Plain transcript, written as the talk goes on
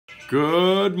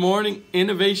Good morning,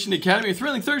 Innovation Academy. A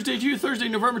thrilling Thursday to you, Thursday,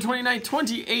 November 29th,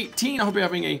 2018. I hope you're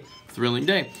having a thrilling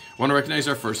day. I want to recognize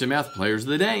our first day math players of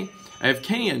the day. I have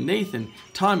Kayan, Nathan,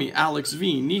 Tommy, Alex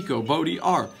V, Nico, Bodie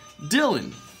R,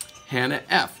 Dylan, Hannah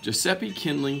F, Giuseppe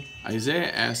Kinley,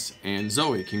 Isaiah S, and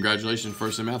Zoe. Congratulations,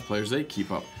 first day math players. They keep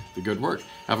up the good work.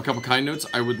 I have a couple kind notes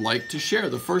I would like to share.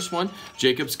 The first one,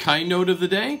 Jacob's kind note of the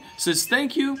day, says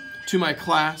thank you to my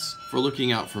class for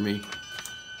looking out for me.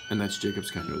 And that's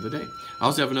Jacob's kind note of the day. I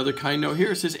also have another kind note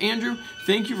here. It says, Andrew,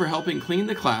 thank you for helping clean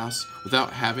the class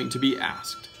without having to be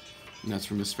asked. And that's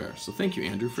from Miss Ferris. So thank you,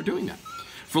 Andrew, for doing that.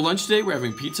 For lunch today, we're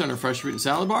having pizza on our fresh fruit and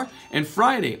salad bar. And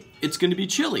Friday, it's going to be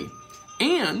chilly.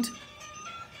 And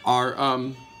our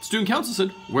student council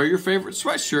said, wear your favorite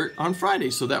sweatshirt on Friday.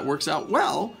 So that works out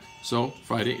well. So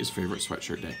Friday is favorite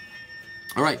sweatshirt day.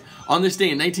 All right, on this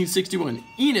day in 1961,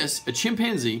 Enos, a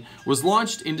chimpanzee, was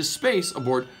launched into space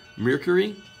aboard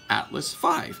Mercury Atlas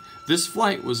V. This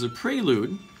flight was a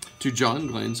prelude to John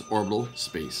Glenn's orbital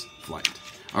space flight.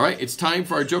 All right, it's time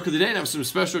for our joke of the day, and I have some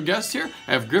special guests here.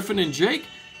 I have Griffin and Drake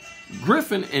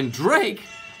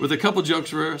with a couple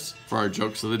jokes for us for our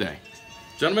jokes of the day.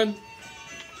 Gentlemen.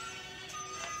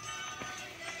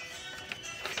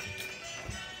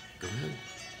 Go ahead.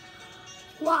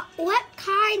 What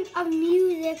kind of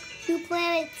music do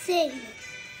planets sing?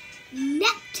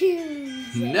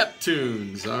 Neptunes.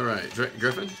 Neptunes. All right.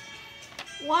 Griffin?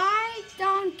 Why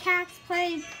don't cats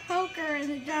play poker in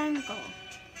the jungle?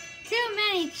 Too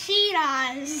many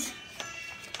cheetahs.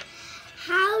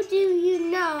 How do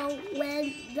you know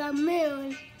when the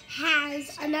moon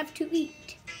has enough to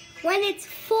eat? When it's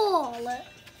full.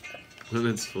 When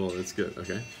it's full. That's good.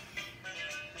 Okay.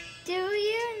 Do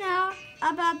you know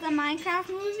about the Minecraft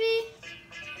movie?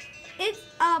 It's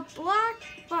a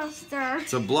blockbuster.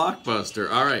 It's a blockbuster.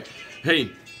 All right.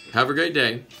 Hey, have a great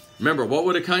day. Remember, what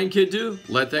would a kind kid do?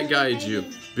 Let that guide you.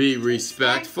 Be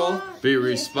respectful, be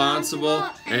responsible,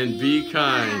 and be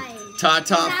kind.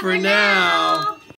 Ta-ta for now.